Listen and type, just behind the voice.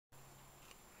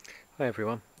Hi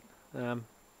everyone.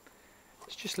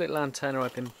 It's just a little antenna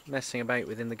I've been messing about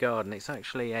with in the garden. It's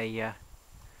actually a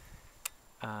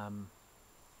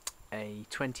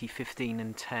 2015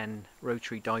 and 10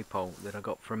 rotary dipole that I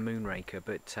got from Moonraker,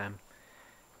 but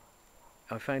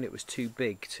I found it was too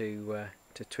big to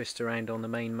twist around on the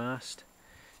main mast.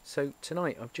 So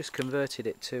tonight I've just converted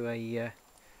it to a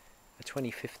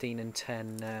 2015 and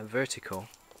 10 vertical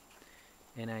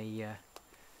in a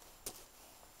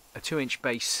 2-inch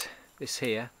base. This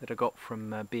here that I got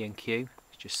from B&Q,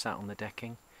 it's just sat on the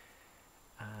decking.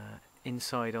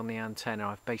 Inside on the antenna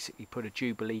I've basically put a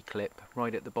Jubilee clip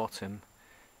right at the bottom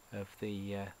of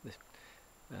the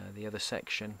other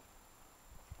section,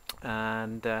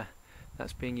 and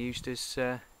that's being used as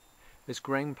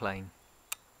ground plane.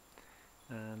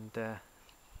 And the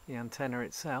antenna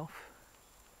itself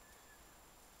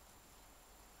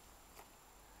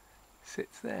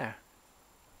sits there.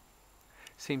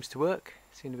 Seems to work.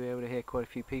 Seem to be able to hear quite a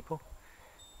few people,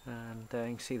 and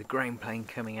you can see the ground plane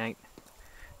coming out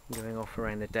and going off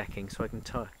around the decking, so I can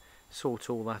sort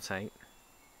all that out.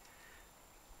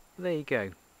 There you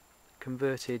go,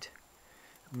 converted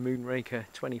Moonraker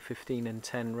 2015 and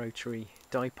 10 rotary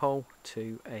dipole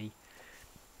to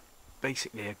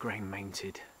basically a ground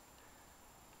mounted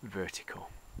vertical.